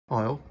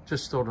Hi all,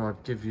 just thought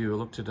I'd give you a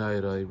look today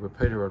at a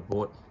repeater I'd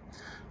bought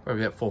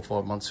probably about 4 or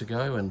 5 months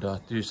ago and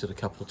used it a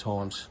couple of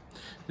times.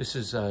 This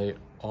is a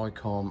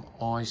Icom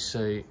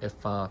Ic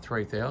Fr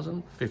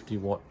 3000 50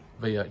 watt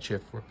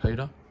VHF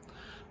repeater.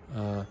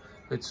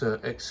 It's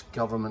an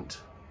ex-government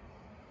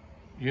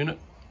unit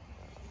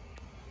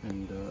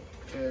and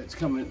it's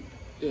coming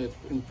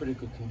in pretty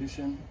good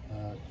condition.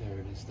 There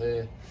it is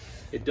there.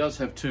 It does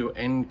have two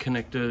end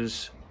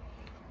connectors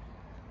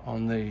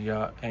on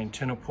the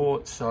antenna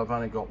ports, so I've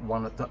only got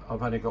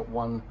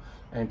one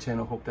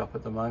antenna hooked up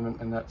at the moment,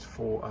 and that's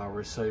for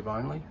receive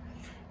only.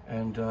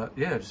 And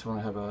yeah, I just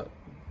want to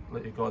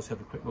let you guys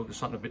have a quick look at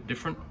something a bit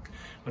different.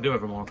 I do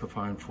have a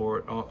microphone for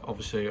it.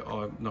 Obviously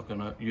I'm not going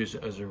to use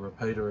it as a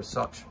repeater as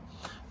such,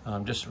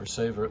 just a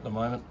receiver at the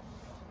moment.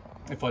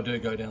 If I do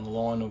go down the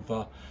line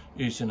of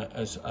using it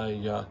as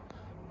a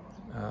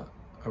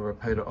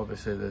repeater,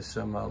 obviously there's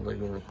some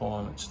legal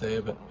requirements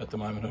there, but at the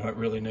moment I don't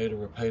really need a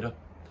repeater.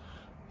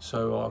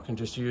 So I can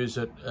just use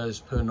it as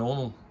per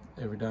normal,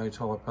 everyday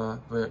type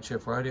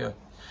VHF radio.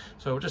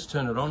 So we'll just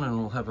turn it on and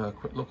we'll have a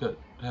quick look at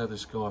how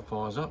this guy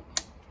fires up.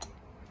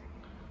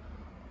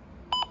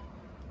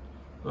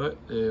 Right,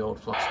 the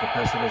old flux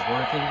capacitor is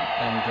working,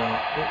 and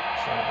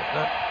sorry about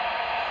that.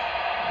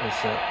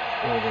 There's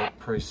all the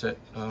preset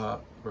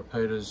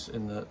repeaters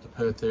in the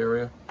Perth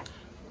area.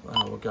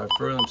 We'll go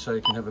through them so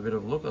you can have a bit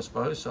of a look, I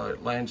suppose. So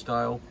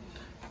Lansdale,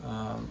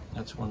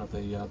 that's one of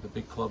the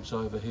big clubs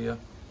over here.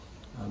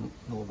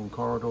 Northern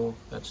Corridor,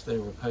 that's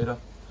their repeater,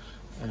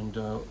 and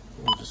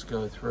we'll just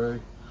go through.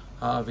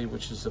 Harvey,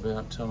 which is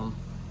about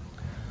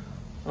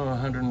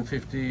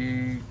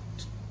 150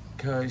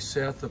 k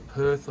south of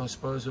Perth, I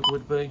suppose it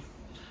would be.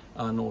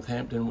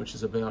 Northampton, which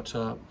is about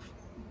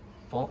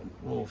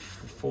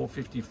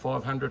 450,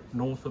 500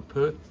 north of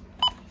Perth.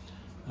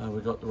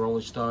 We've got the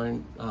Rolling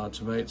Stone.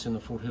 To me, it's in the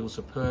foothills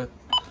of Perth,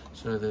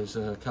 so there's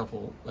a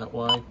couple that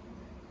way.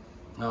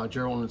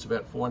 Geraldton, it's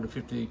about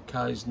 450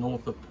 k's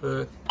north of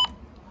Perth.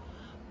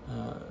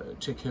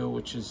 Tick Hill,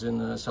 which is in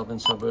the southern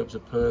suburbs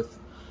of Perth.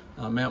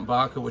 Mount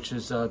Barker, which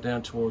is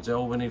down towards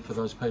Albany, for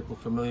those people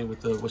familiar with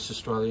the West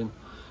Australian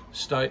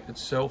state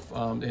itself.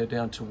 They're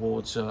down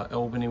towards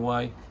Albany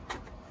way.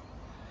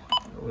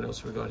 What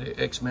else have we got here?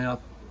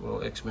 Exmouth.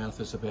 Well, Exmouth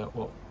is about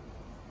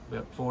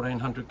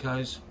 1400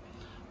 k's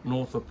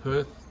north of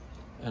Perth,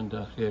 and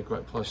yeah,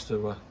 great place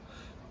to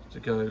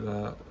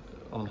go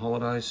on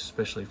holidays,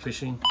 especially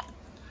fishing.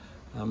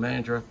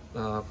 Mandurah,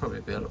 probably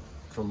about,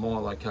 from my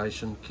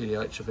location,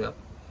 KDH, about,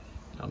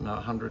 I don't know,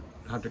 100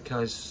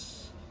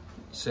 k's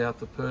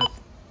south of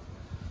Perth.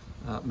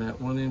 Mount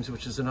Williams,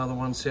 which is another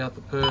one south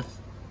of Perth.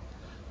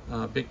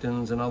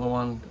 Bicton's another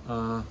one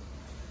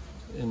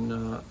in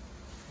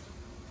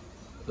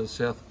the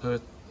south of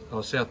Perth,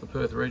 or south of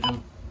Perth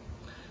region.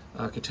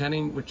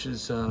 Katanning, which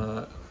is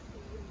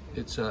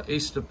it's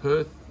east of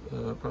Perth,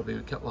 probably a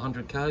couple of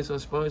 100 k's, I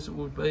suppose it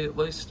would be at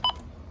least.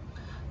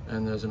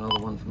 And there's another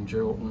one from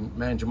Geraldton,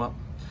 Manjimup,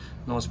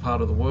 nice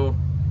part of the world.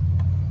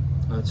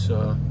 That's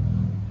about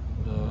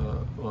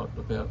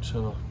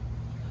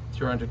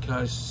 300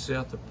 k's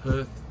south of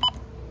Perth.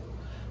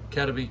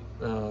 Cataby,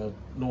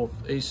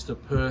 northeast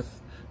of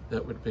Perth,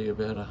 that would be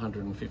about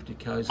 150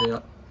 k's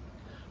out.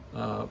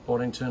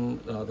 Boddington,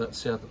 that's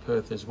south of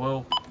Perth as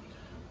well.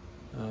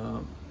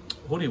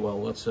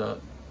 Hoodywell, that's a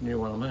new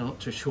one. I'm not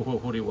too sure where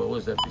Hoodywell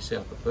is. That'd be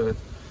south of Perth.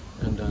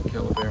 And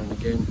Calabarin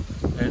again,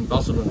 and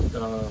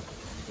Busselton.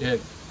 Yeah,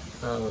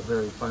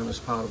 very famous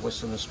part of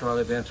Western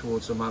Australia, down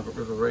towards the Margaret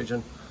River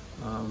region.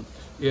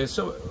 Yeah,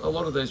 so a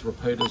lot of these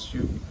repeaters,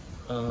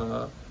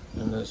 and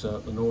there's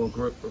the Nora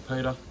Group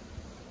repeater,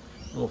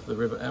 North of the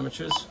River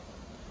Amateurs,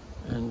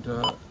 and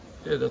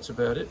yeah, that's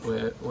about it.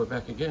 We're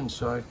back again.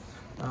 So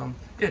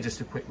yeah, just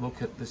a quick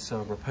look at this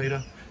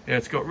repeater. Yeah,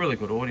 it's got really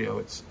good audio.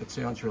 It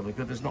sounds really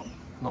good. There's not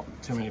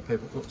too many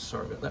people. Oops,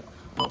 sorry about that.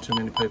 Not too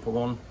many people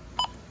on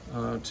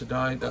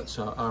today. That's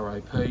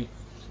RAP.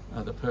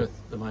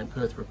 The main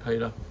Perth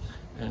repeater,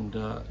 and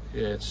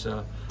yeah, it's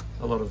a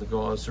lot of the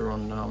guys are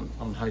on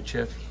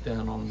HF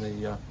down on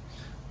the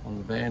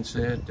bands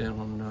there, down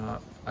on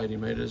 80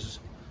 metres,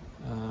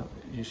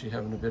 usually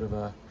having a bit of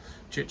a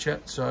chit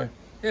chat. So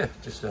yeah,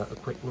 just a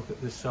quick look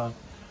at this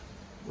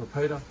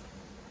repeater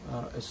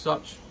as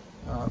such.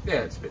 Yeah,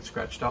 it's a bit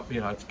scratched up,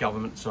 you know, it's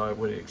government, so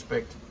what do you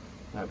expect?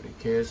 Nobody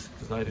cares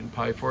because they didn't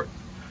pay for it.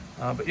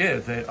 But yeah,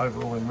 they're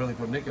overall in really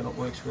good nick and it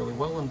works really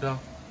well. And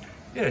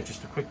yeah,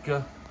 just a quick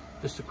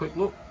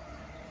look.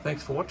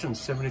 Thanks for watching.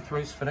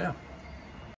 73s for now.